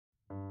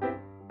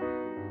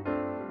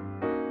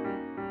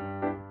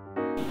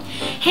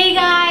Hey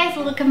guys,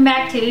 welcome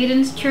back to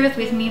Eden's Truth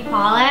with me,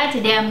 Paola.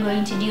 Today I'm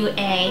going to do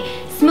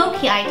a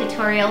smoky eye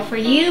tutorial for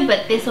you,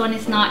 but this one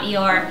is not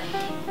your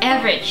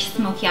average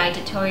smoky eye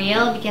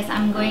tutorial because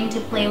I'm going to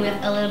play with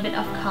a little bit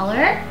of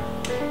color.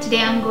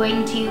 Today I'm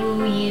going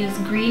to use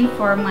green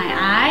for my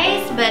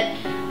eyes,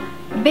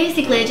 but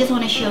basically I just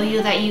want to show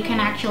you that you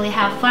can actually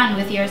have fun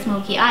with your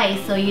smoky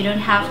eyes, so you don't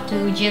have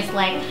to just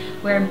like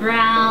wear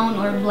brown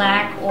or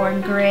black or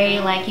gray.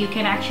 Like, you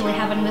can actually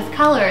have it with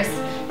colors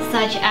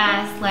such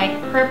as like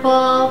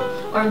purple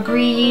or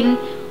green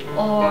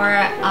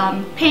or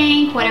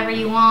pink, whatever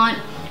you want,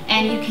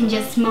 and you can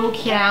just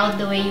smoke it out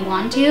the way you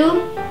want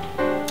to.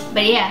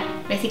 But yeah,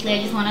 basically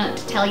I just wanted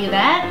to tell you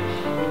that,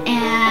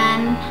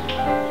 and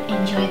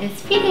enjoy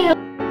this video.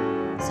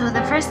 So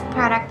the first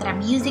product that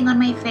I'm using on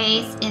my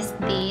face is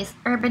this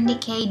Urban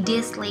Decay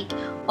Sleek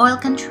Oil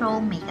Control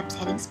Makeup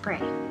Setting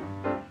Spray.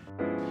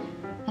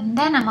 And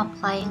then I'm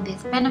applying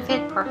this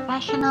Benefit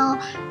Professional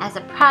as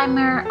a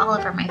primer all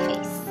over my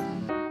face.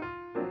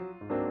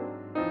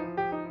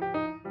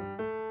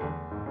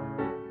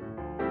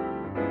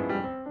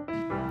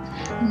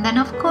 And then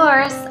of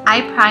course,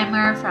 eye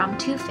primer from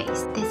Too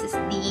Faced. This is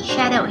the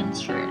Shadow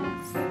Insurance.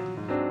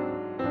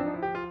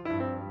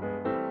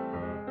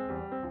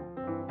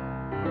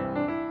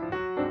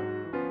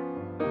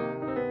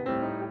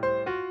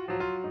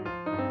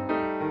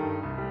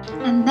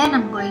 And then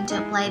I'm going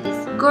to apply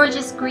this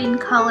gorgeous green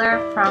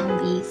color from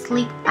the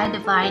Sleek Eye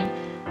Divine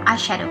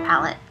eyeshadow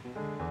palette.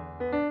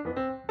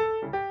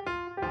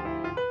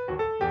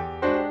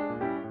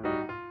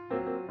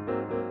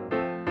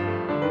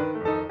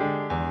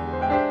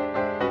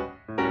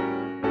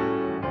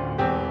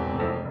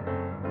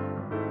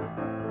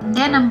 And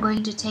then I'm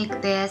going to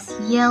take this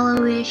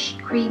yellowish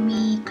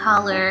creamy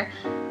color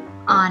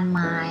on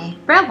my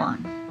brow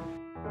bone.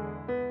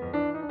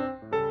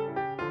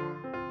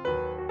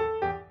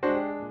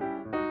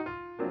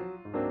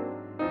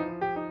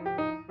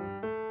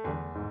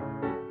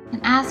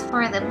 And as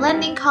for the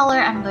blending color,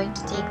 I'm going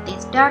to take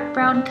this dark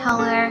brown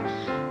color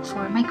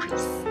for my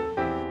crease.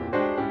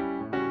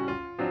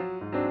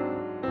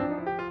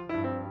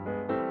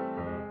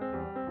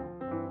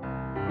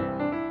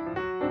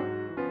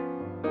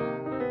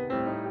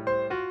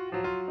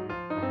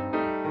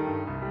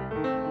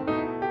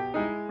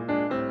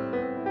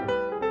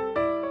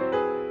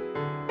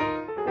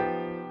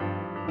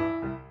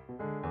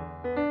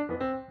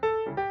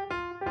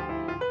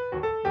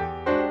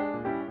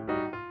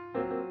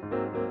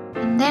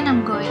 And then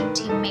I'm going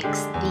to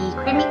mix the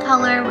creamy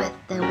color with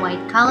the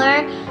white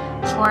color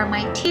for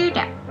my tear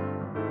duct.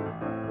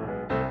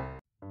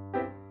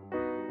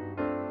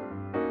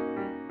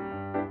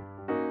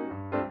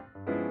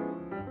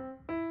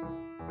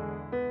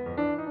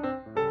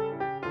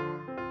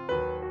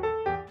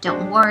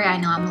 Don't worry, I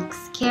know I'm looking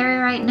scary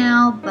right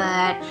now,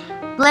 but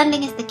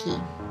blending is the key.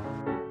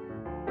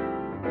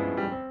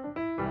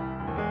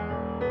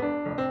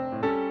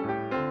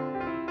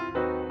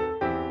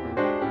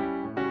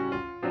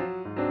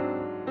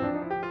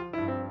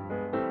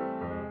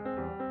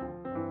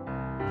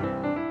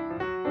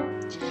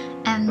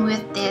 And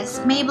with this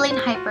Maybelline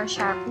Hyper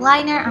Sharp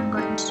Liner, I'm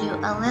going to do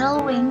a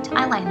little winged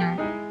eyeliner.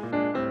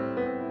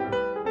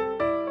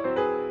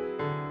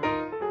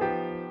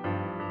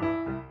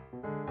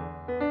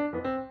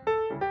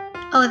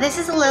 Oh, this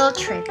is a little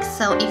trick.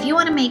 So if you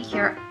want to make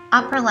your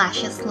upper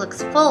lashes look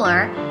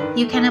fuller,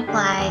 you can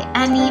apply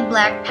any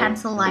black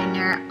pencil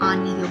liner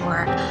on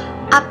your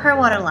upper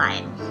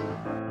waterline.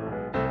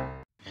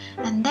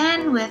 And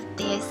then with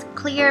this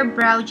clear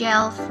brow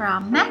gel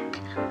from MAC,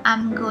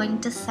 I'm going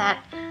to set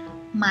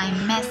my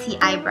messy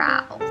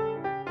eyebrow.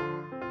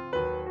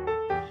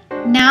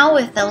 Now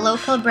with the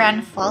local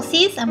brand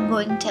falsies, I'm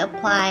going to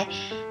apply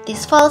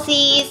these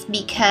falsies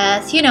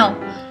because, you know,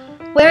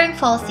 wearing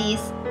falsies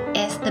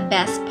is the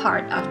best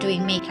part of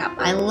doing makeup.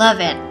 I love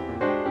it.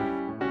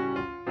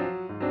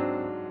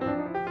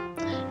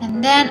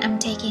 And then I'm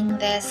taking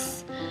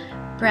this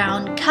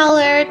brown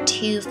color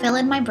to fill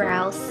in my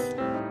brows.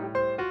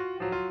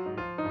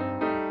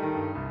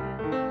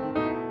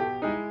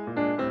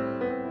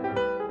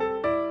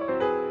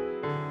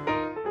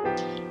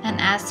 And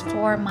as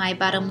for my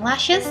bottom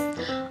lashes,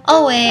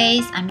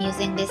 always I'm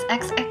using this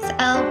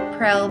XXL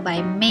Pro by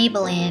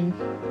Maybelline.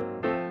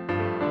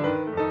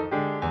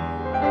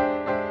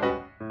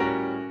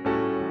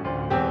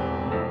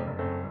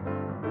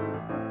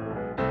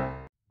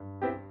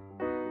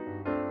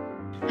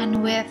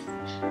 And with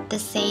the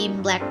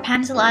same black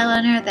pencil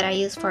eyeliner that I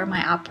use for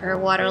my upper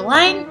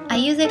waterline, I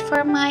use it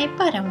for my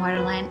bottom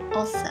waterline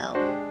also.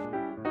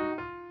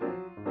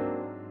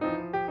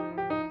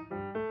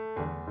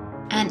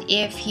 And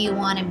if you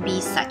want to be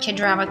such a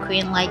drama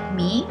queen like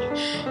me,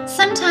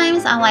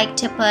 sometimes I like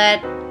to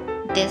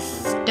put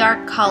this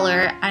dark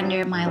color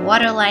under my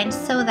waterline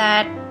so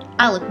that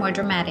I look more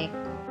dramatic.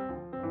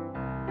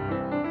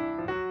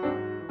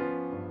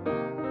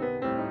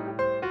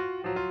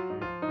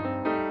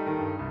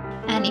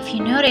 And if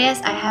you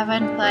notice, I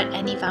haven't put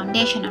any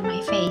foundation on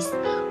my face.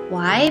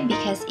 Why?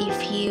 Because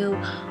if you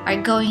are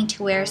going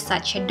to wear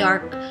such a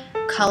dark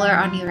color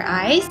on your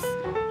eyes,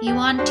 you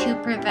want to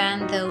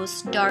prevent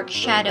those dark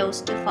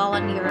shadows to fall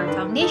on your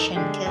foundation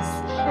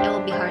because it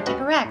will be hard to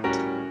correct.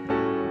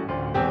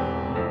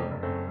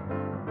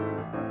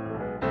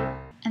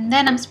 And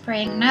then I'm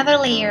spraying another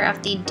layer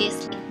of the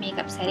Disney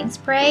makeup setting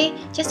spray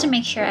just to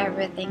make sure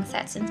everything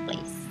sets in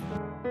place.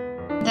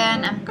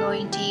 Then I'm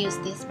going to use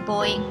this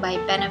Boing by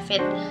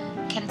Benefit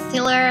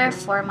concealer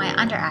for my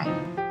under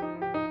eye.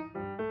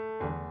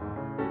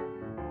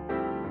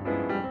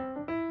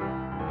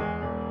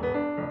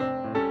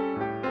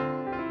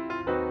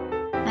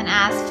 And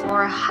as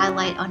for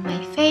highlight on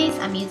my face,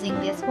 I'm using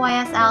this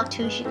YSL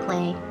Touche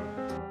Clay.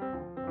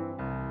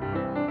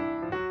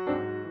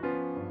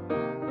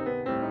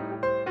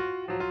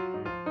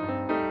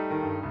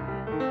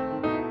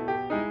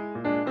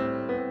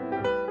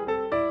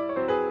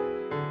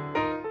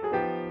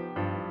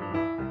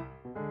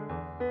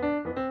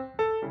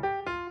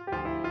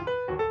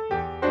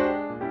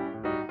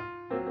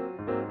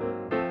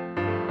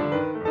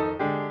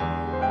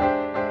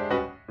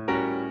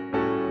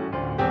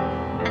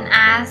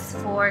 As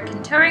for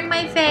contouring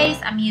my face,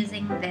 I'm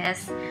using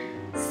this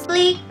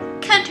Sleek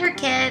Contour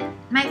Kit,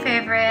 my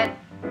favorite.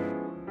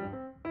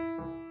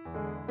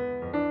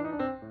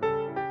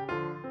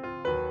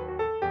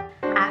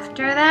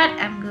 After that,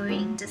 I'm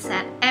going to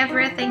set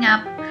everything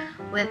up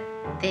with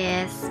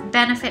this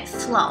Benefit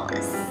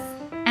Flawless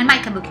and my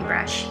kabuki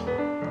brush.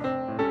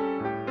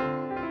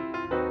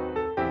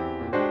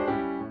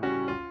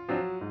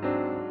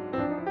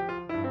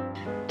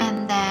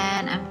 And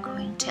then I'm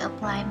going to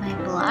apply my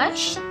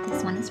blush.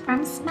 This one is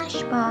from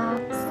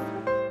Smashbox.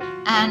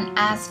 And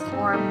as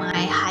for my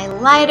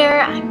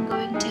highlighter, I'm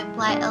going to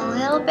apply a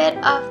little bit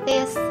of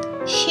this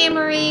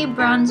shimmery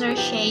bronzer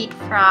shade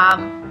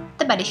from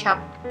The Body Shop.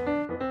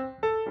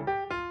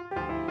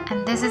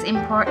 And this is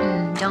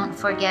important, don't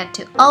forget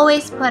to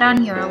always put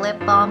on your lip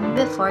balm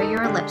before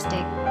your lipstick.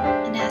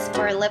 And as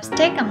for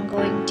lipstick, I'm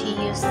going to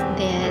use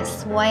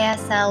this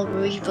YSL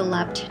Rouge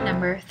Volupte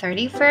number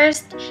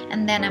 31st,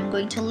 and then I'm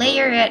going to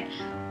layer it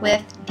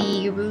with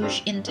the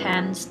Rouge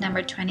Intense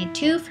number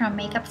 22 from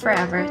Makeup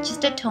Forever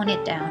just to tone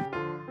it down.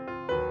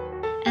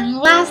 And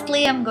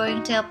lastly, I'm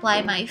going to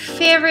apply my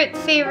favorite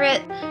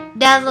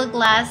Dazzle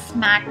Glass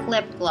MAC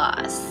Lip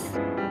Gloss.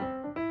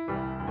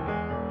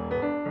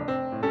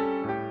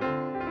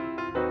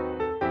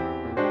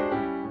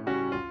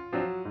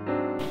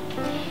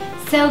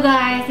 So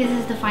guys, this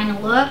is the final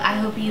look. I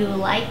hope you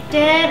liked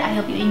it. I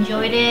hope you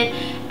enjoyed it.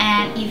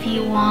 And if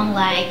you want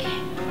like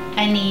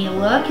any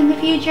look in the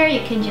future,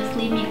 you can just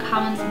leave me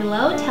comments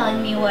below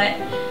telling me what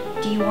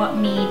do you want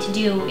me to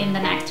do in the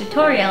next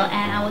tutorial,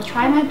 and I will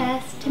try my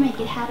best to make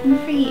it happen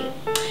for you.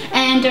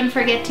 And don't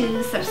forget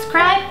to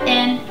subscribe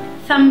and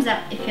thumbs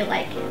up if you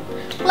like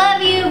it.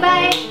 Love you,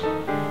 bye!